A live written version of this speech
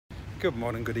Good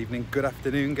morning, good evening, good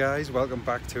afternoon guys. Welcome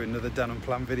back to another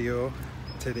Unplanned video.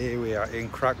 Today we are in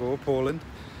Krakow, Poland.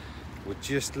 We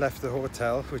just left the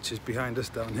hotel, which is behind us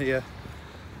down here.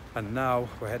 And now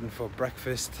we're heading for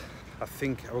breakfast. I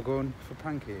think we're going for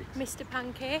pancakes. Mr.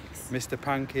 Pancakes. Mr.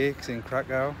 Pancakes in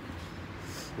Krakow.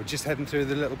 We're just heading through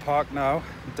the little park now,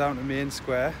 down to Main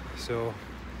Square. So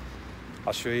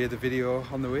I'll show you the video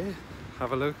on the way.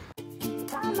 Have a look.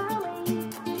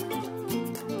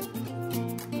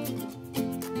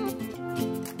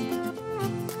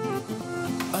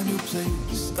 A new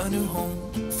place, a new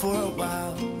home, for a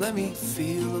while, let me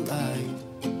feel alive.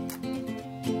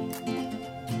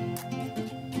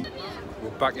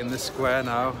 We're back in the square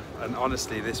now, and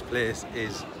honestly this place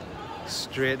is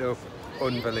straight up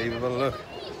unbelievable. Look,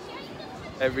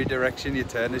 every direction you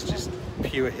turn is just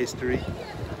pure history,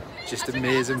 just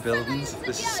amazing buildings.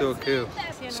 This is so cool.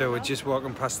 So we're just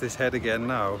walking past this head again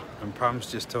now, and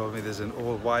Pam's just told me there's an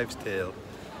old wives' tale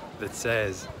that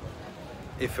says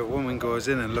if a woman goes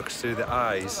in and looks through the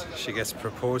eyes, she gets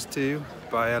proposed to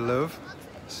by her love.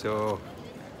 So,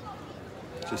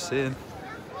 just saying.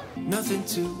 Nothing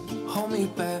to hold me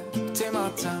back, take my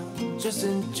time, just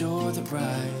enjoy the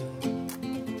ride.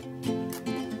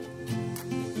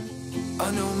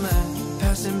 A new man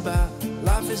passing by,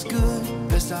 life is good,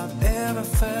 best I've ever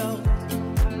felt.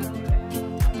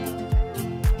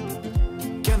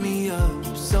 Get me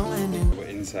up, something new. We're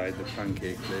inside the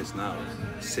pancake place now,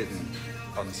 sitting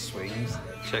on swings.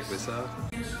 Check this out.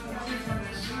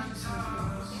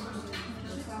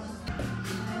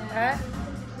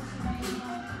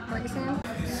 What are you saying?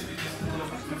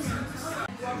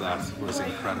 That was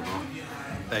incredible.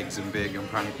 Eggs and bacon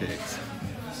pancakes.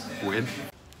 Win.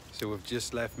 So we've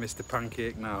just left Mr.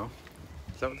 Pancake now.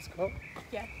 Is that what it's called?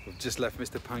 Yeah. We've just left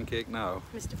Mr. Pancake now.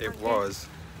 Mr. It Pancake. was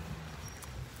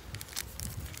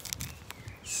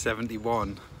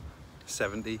 71,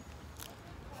 70.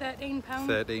 £13.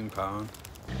 £13.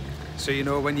 So you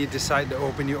know when you decide to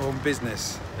open your own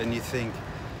business and you think,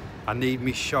 I need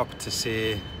me shop to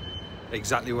say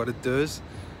exactly what it does,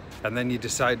 and then you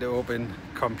decide to open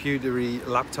computery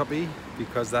laptopy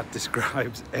because that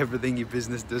describes everything your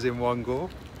business does in one go.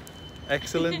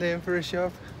 Excellent name for a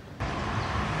shop.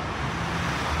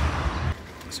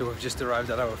 So we've just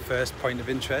arrived at our first point of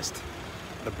interest,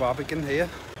 the Barbican here.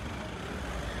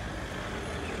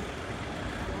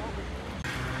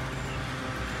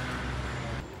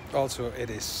 Also, it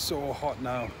is so hot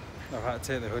now. I've had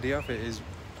to take the hoodie off. It is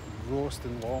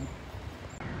roasting warm.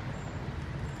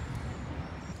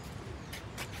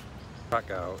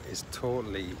 Krakow is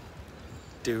totally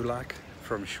Dulac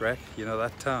from Shrek. You know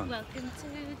that town? Welcome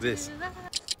to this. Dulac.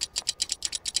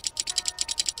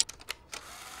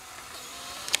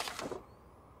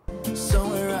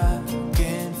 Somewhere I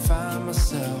can find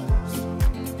myself.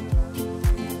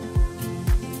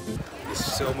 There's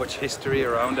so much history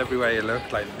around everywhere you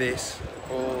look, like this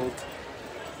old,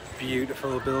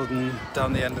 beautiful building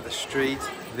down the end of the street.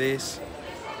 This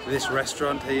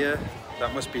restaurant here,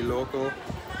 that must be local.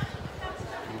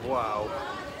 Wow,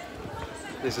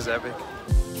 this is epic.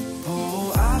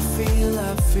 Oh, I feel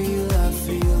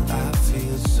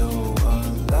so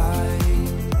alive.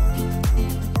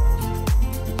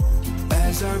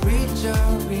 As I reach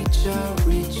out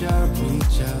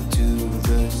to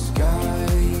the sky.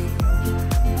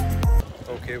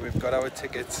 Okay, we've got our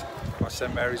tickets for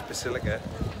St. Marys Basilica.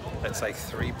 It's like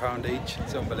 £3 each.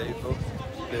 It's unbelievable.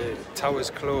 The tower's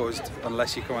closed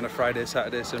unless you come on a Friday,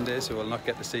 Saturday, Sunday, so we'll not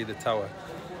get to see the tower.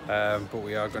 But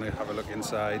we are going to have a look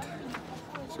inside.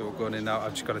 So we're going in now.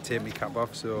 I've just got to take my cap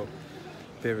off, so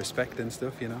pay respect and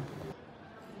stuff, you know.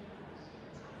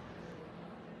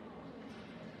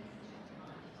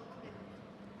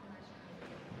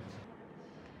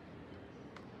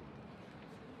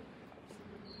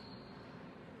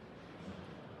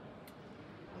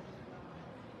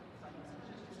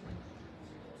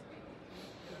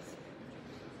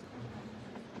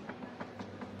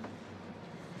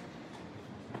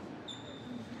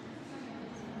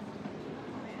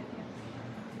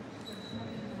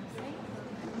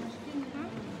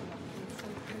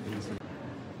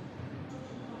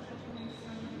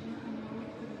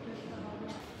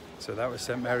 So that was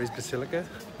St. Marys Basilica.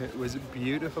 It was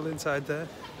beautiful inside there.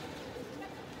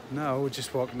 Now we're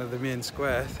just walking to the main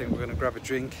square. I think we're going to grab a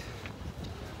drink,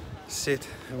 sit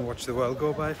and watch the world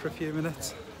go by for a few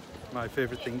minutes. My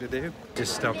favourite thing to do.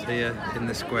 Just stopped here in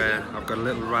the square. I've got a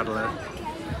little rattler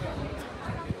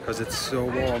because it's so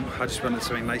warm. I just wanted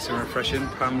something nice and refreshing.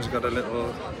 Pam's got a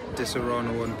little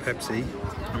Disaronno and Pepsi,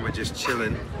 and we're just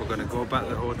chilling. We're going to go back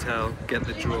to the hotel, get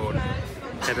the drone,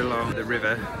 head along the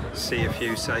river, see a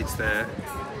few sights there.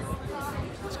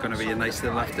 It's going to be a nice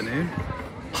little afternoon.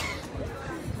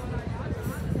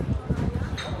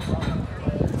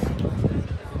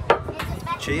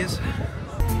 Cheers.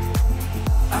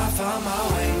 I found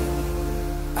my way,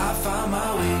 I found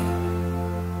my way.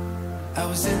 I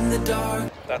was in the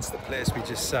dark. That's the place we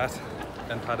just sat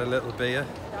and had a little beer.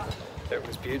 It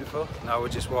was beautiful. Now we're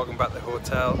just walking back to the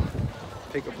hotel,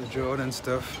 pick up the drone and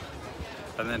stuff,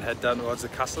 and then head down towards the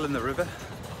castle in the river.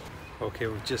 Okay,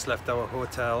 we've just left our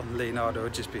hotel, Leonardo,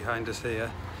 just behind us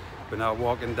here. We're now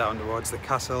walking down towards the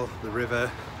castle, the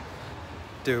river,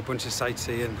 do a bunch of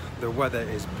sightseeing. The weather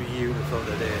is beautiful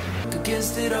today.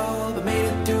 Against it all, but made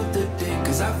it through the day.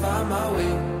 Cause I found my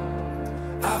way,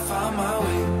 I found my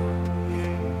way.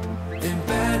 In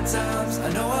bad times, I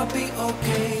know I'll be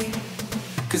okay.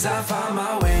 Cause I found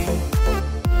my way.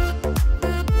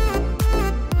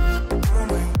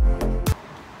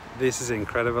 This is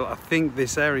incredible. I think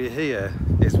this area here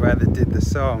is where they did the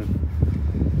song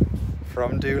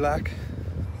from Dulac.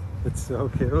 It's so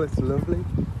cool, it's lovely.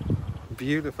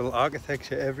 Beautiful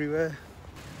architecture everywhere.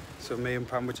 So me and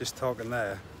Pam were just talking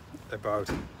there about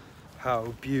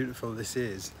how beautiful this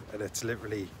is, and it's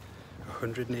literally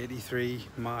 183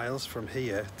 miles from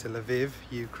here to Lviv,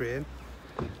 Ukraine.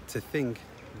 To think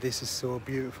this is so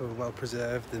beautiful, well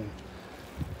preserved, and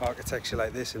architecture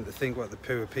like this, and to think what the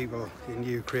poor people in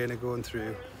Ukraine are going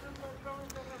through.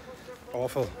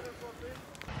 Awful.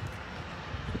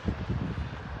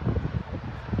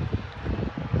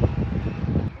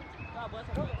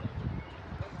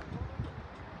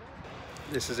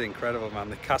 This is incredible, man.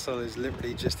 The castle is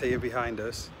literally just here behind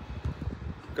us.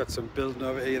 Got some building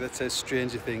over here that says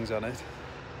Stranger Things on it.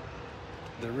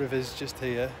 The river's just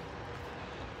here.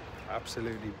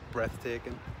 Absolutely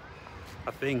breathtaking.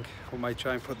 I think we might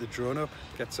try and put the drone up,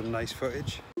 get some nice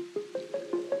footage.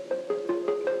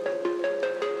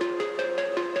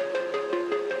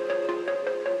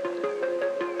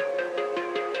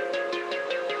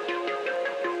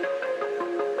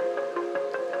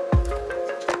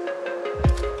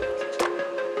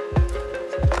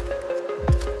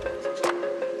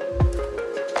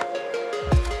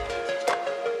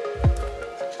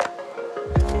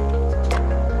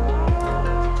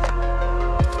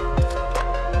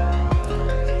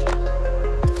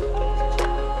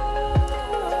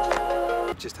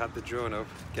 Just had the drone up,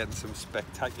 getting some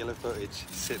spectacular footage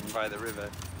sitting by the river.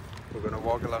 We're going to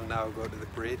walk along now, go to the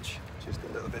bridge just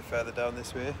a little bit further down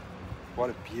this way. What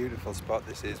a beautiful spot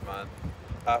this is, man.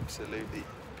 Absolutely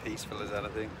peaceful as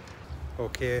anything.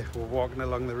 Okay, we're walking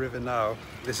along the river now.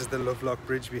 This is the Lovelock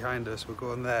Bridge behind us. We're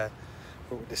going there,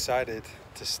 but we decided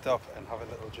to stop and have a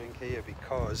little drink here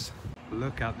because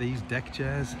look at these deck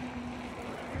chairs.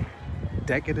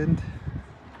 Decadent.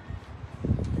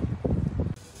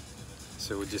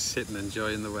 So we're just sitting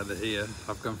enjoying the weather here.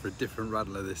 I've gone for a different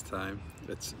radler this time.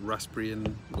 It's raspberry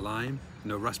and lime,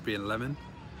 no, raspberry and lemon.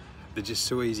 They're just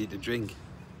so easy to drink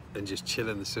and just chill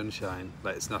in the sunshine.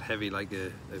 Like, it's not heavy like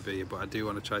a beer, but I do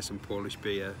want to try some Polish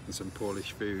beer and some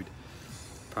Polish food.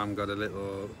 Pam got a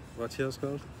little, what's yours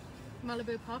called?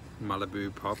 Malibu Pop.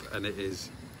 Malibu Pop, and it is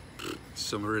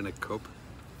summer in a cup,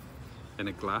 in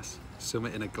a glass. Summer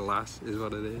in a glass is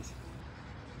what it is.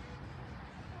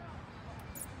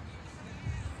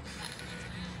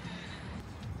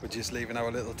 We're just leaving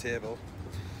our little table.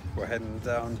 We're heading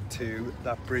down to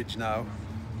that bridge now.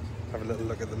 Have a little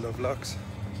look at the Lovelocks.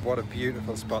 What a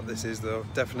beautiful spot this is though.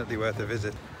 Definitely worth a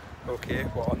visit. Okay,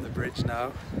 we're on the bridge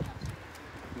now.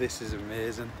 This is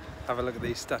amazing. Have a look at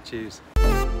these statues.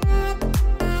 'Cause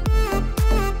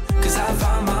I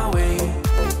found my way.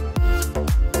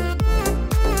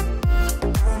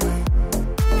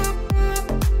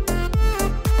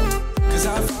 'Cause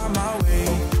I found my way,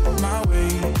 my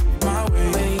way.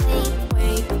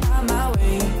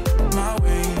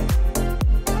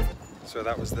 So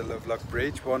that was the Lovelock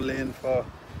Bridge. One lane for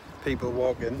people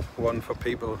walking, one for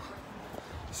people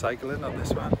cycling on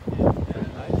this one. Yeah,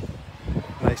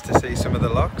 nice to see some of the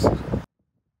locks.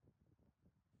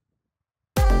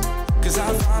 'Cause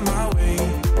I found my way,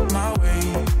 my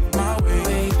way, my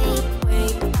way,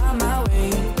 my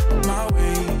way, my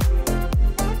way.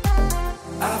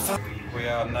 We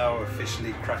are now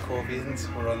officially Krakowians.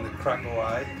 We're on the Krakow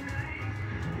Eye.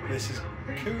 This is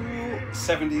cool.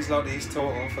 70 zlotys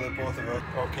total for the both of us.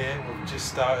 Okay, we've just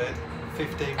started.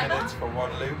 15 minutes for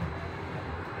one loop.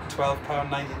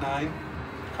 £12.99.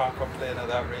 Can't complain at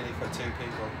that really for two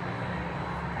people.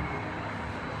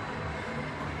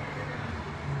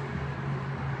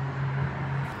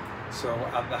 So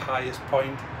at the highest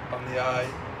point on the eye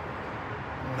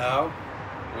now,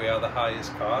 we are the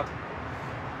highest card.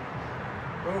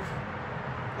 Oof.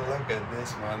 Look at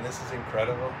this, man, this is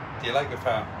incredible. Do you like the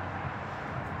farm?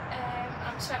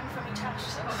 sweating from my tash,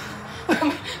 so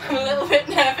I'm a little bit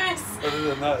nervous. Other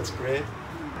than that, it's great.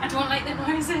 I don't like the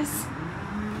noises.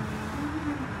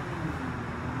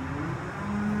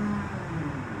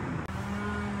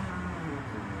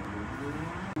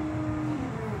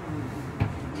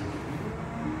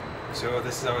 So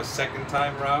this is our second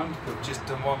time round. We've just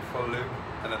done one full loop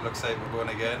and it looks like we're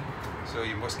going again. So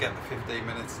you must get the 15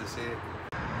 minutes to see it.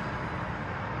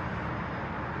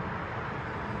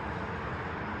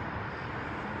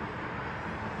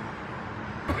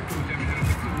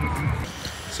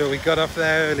 So we got off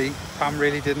there early. Pam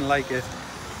really didn't like it.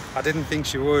 I didn't think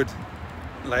she would.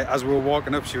 Like as we were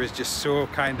walking up, she was just so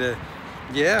kind of,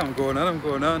 yeah, I'm going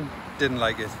on. Didn't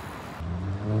like it.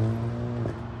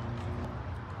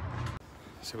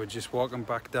 So we're just walking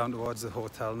back down towards the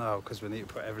hotel now because we need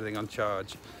to put everything on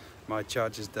charge. My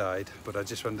charger's died, but I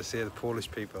just wanted to say the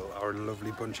Polish people are a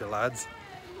lovely bunch of lads.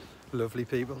 Lovely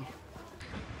people.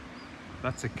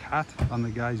 That's a cat on the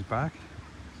guy's back.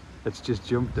 It's just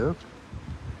jumped up.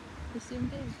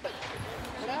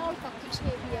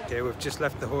 Okay, we've just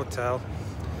left the hotel.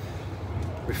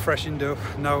 We've freshened up.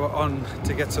 Now we're on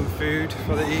to get some food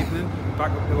for the evening.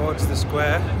 Back up towards the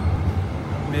square.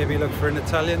 Maybe look for an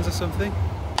Italians or something.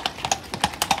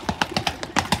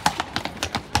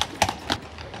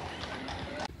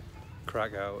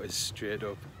 Krakow is straight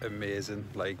up amazing.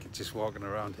 Like just walking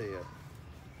around here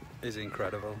is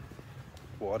incredible.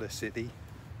 What a city.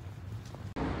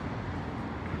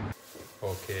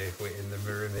 Okay, we're in the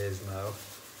mirror maze now.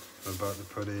 I'm about to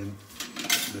put in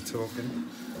the token.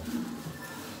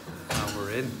 And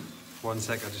we're in. 1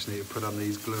 sec, I just need to put on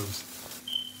these gloves.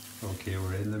 Okay,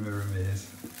 we're in the mirror maze.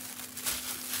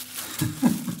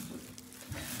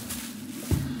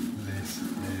 This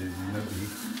is lovely.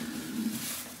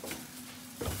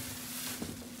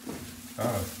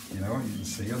 Oh, you know what you can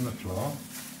see on the floor?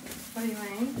 What do you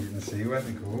mean? You can see where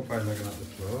to go by looking at the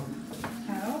floor.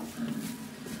 How?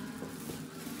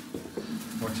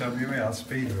 Watch out, maybe I'll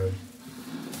speed her.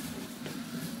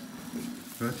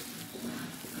 Good.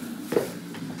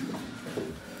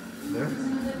 There.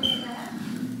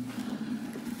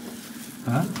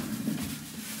 Huh?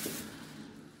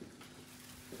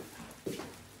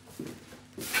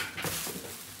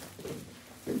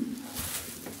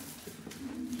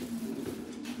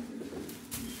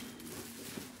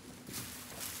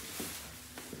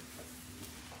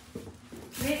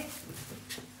 Wait.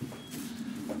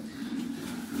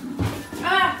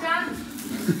 Ah, done.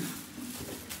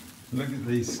 Look at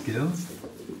these skills.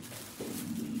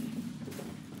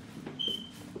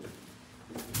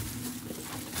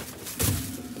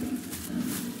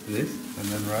 This and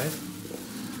then right.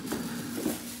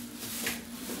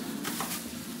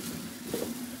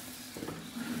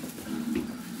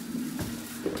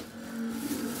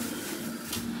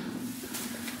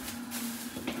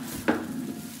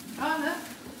 Oh, look.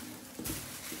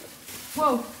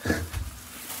 Whoa.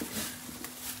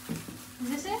 Is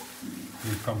this it?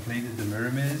 We've completed the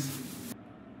mirror maze.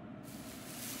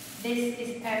 This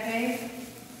is epic.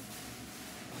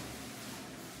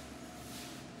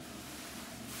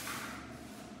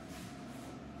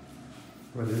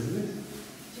 What is this?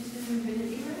 Just an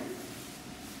infinity room.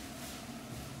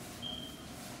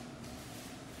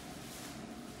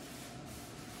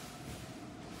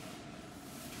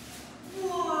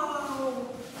 Whoa!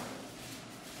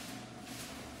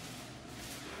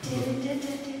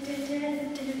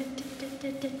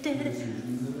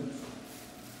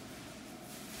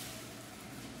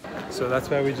 So that's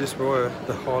where we just were,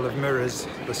 the Hall of Mirrors,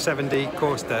 the 7D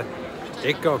coaster.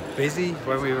 It got busy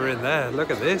when we were in there.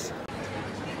 Look at this.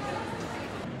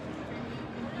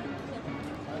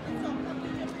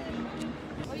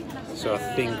 So I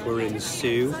think we're in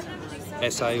Sioux,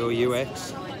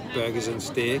 S-I-O-U-X, Burgers and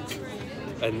Steaks,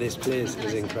 and this place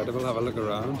is incredible. Have a look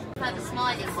around. I have a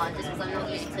smiling one just because I'm not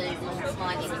used to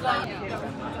non-smiling.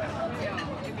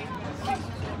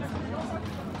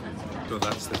 So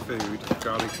that's the food: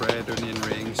 garlic bread, onion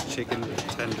rings, chicken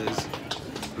tenders,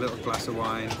 a little glass of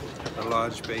wine, a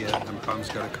large beer, and Pam's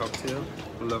got a cocktail.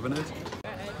 Loving it.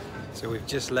 So we've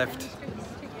just left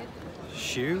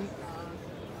Sioux,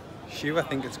 I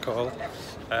think it's called.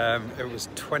 It was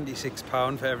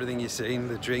 £26 for everything you've seen,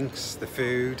 the drinks, the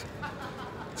food.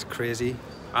 It's crazy,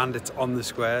 and it's on the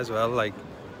square as well, like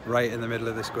right in the middle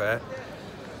of the square.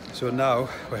 So now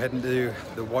we're heading to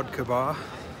the Wodka bar.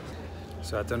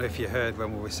 So I don't know if you heard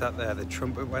when we were sat there, the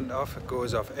trumpet went off. It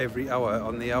goes off every hour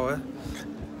on the hour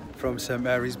from St.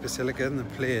 Marys Basilica, and they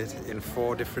play it in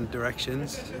 4 different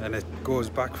directions. And it goes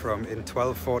back from, in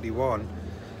 1241,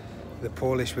 the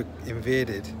Polish were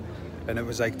invaded, and it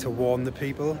was like to warn the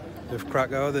people of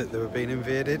Krakow that they were being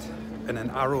invaded. and an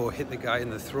arrow hit the guy in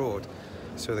the throat.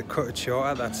 So they cut it short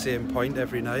at that same point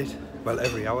every night, well,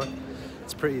 every hour.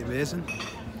 It's pretty amazing.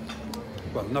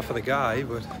 Well, not for the guy,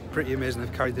 but pretty amazing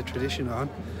they've carried the tradition on.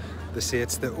 They say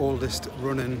it's the oldest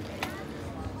running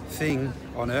thing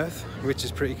on Earth, which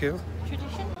is pretty cool.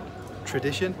 Tradition?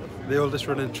 Tradition, the oldest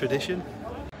running tradition.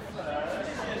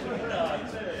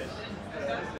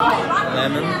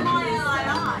 Lemon.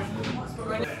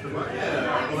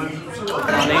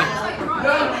 Honey.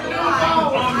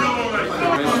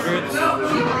 Fresh fruits.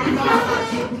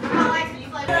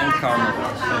 And caramel.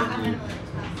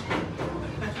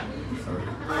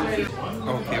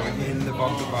 Okay, we're in the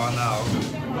vodka bar now.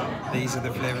 These are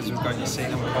the flavours we've got. You see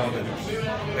them called it.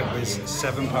 It was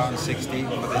 £7.60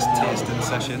 for this tasting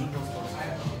session.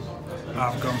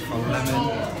 I've gone for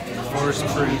lemon, forest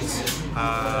fruit,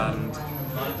 and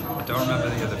I don't remember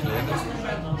the other flavours.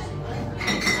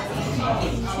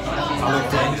 I'll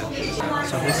update you.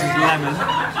 So this is lemon.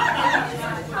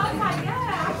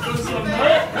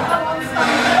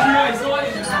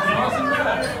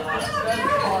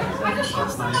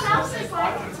 That's nice.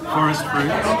 Forest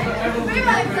fruit.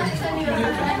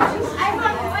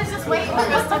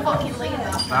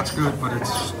 That's good, but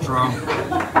it's strong.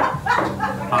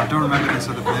 I don't remember this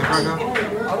other flavour I got.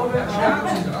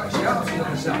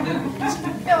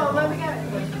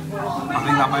 I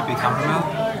think that might be caramel.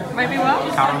 Might be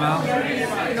what? Caramel.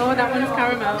 No, that one's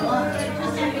caramel.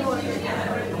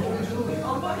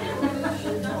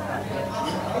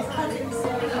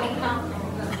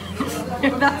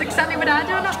 That's exactly what I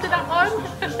done after that one.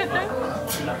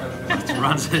 It's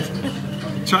rancid.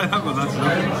 Try that one, that's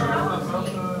lovely.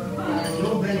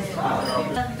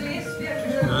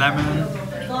 Lemon,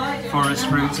 forest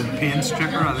fruits and paint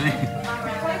stripper, I think.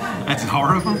 It's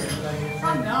horrible.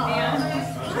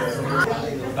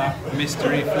 That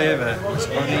mystery flavour was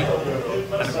honey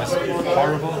and it was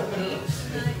horrible.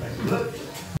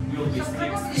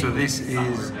 So this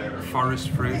is forest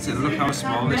fruits, and look how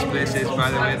small this place is, by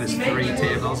the way. There's 3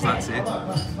 tables, that's it.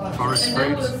 Forest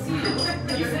fruits.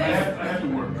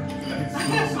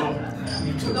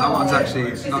 So that one's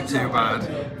actually not too bad.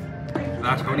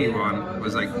 That honey one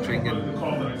was like drinking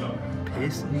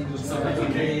piss.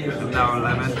 And now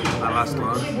lemon, the last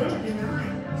one.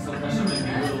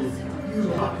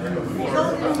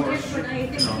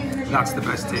 That's the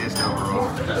best taste overall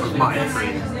of mine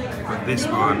 3. But this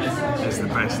one is the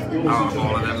best out of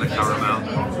all of them, the caramel.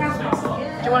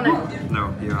 Do you want it?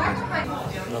 No, you have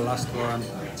it. The last one.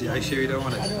 Are you sure you don't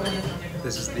want it?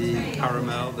 This is the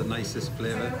caramel, the nicest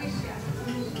flavour.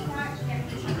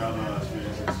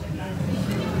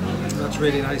 That's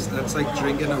really nice. That's like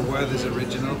drinking a Werther's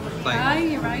original. Like,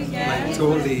 You're right, yeah. like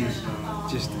totally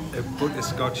just a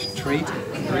butterscotch treat.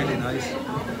 Really nice.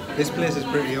 This place is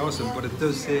pretty awesome, but it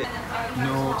does say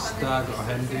no stag or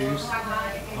hen do's,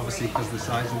 obviously because of the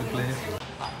size of the place.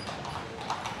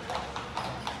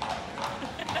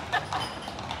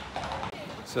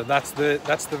 So that's the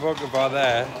vodka bar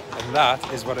there, and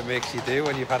that is what it makes you do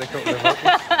when you've had a couple of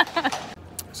vodkas.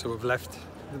 So we've left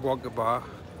the vodka bar.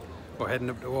 We're heading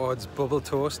up towards Bubble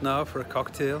Toast now for a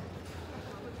cocktail.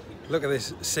 Look at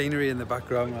this scenery in the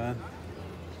background, man.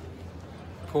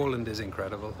 Poland is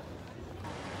incredible.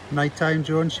 Nighttime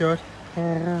drone shot.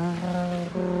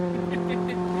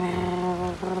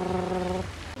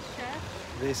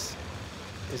 This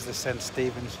is the St.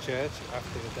 Stephen's Church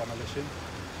after the demolition.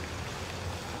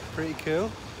 Pretty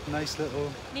cool. Nice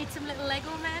little... Need some little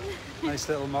Lego men? Nice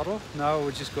little model. Now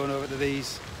we're just going over to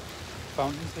these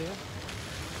fountains here.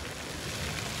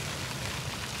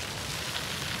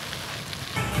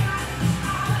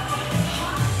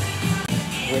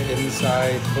 We're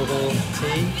inside Bubble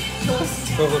Tea.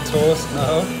 Toast. Bubble Toast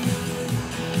now.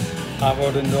 I've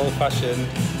ordered an old fashioned.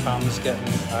 Pam's getting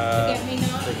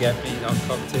the Get Me Not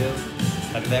cocktail.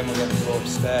 And then we're going to go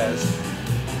upstairs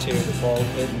to the ball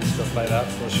pit and stuff like that.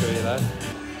 We'll show you that.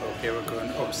 Okay, we're going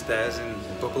upstairs in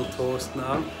Bubble Toast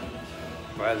now,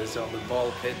 where there's all the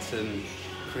ball pits and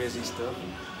crazy stuff.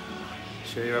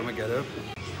 Show you when we get up.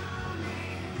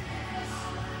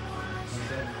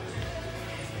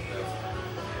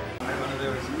 One of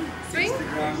those Swing?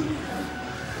 Instagram.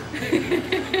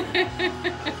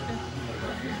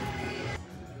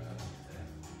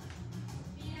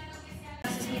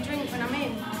 You drink when I'm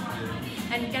in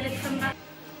and get it from back.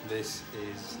 This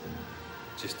is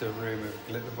just a room of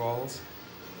glitter balls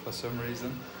for some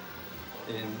reason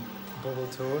in Bubble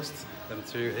Toast, and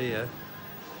through here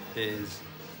is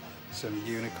some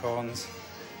unicorns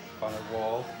on a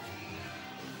wall.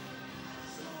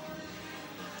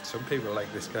 Some people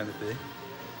like this kind of thing.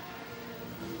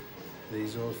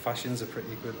 These old fashions are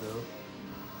pretty good though.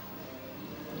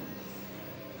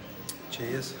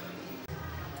 cheers.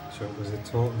 So it was a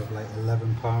total of like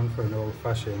 £11 for an old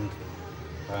fashioned,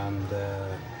 and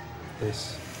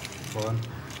this one,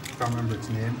 can't remember its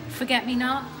name. Forget me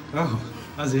not. Oh,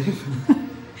 as if.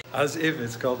 As if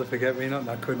it's called the Forget Me Not, and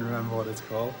I couldn't remember what it's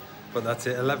called. But that's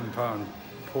it, £11.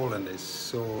 Poland is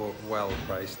so well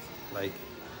priced. Like,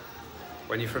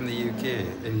 when you're from the UK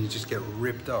and you just get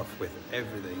ripped off with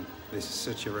everything, this is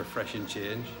such a refreshing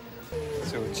change.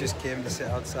 So we just came to sit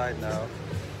outside now.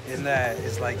 In there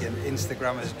is like an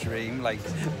Instagrammer's dream, like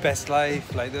best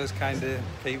life, like those kind of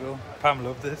people. Pam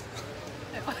loved it.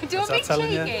 Don't be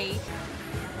cheeky.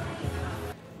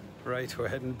 Right, we're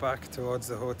heading back towards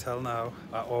the hotel now.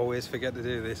 I always forget to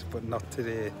do this, but not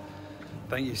today.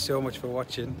 Thank you so much for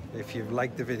watching. If you've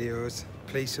liked the videos,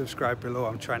 please subscribe below.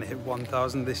 I'm trying to hit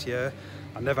 1,000 this year.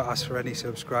 I never asked for any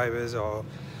subscribers or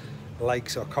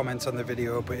likes or comments on the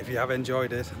video, but if you have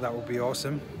enjoyed it, that would be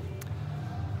awesome.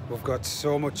 We've got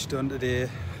so much done today,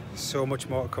 so much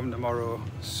more to come tomorrow.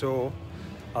 So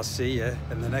I'll see you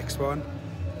in the next one.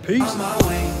 Peace.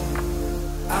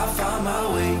 I found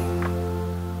my way.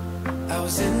 I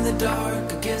was in the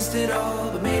dark against it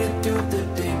all, but made it through the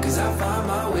day. Cause I found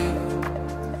my way.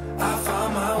 I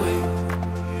found my way.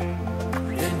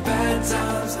 In bad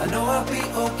times, I know I'll be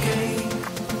okay.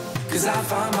 Cause I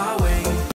found my way.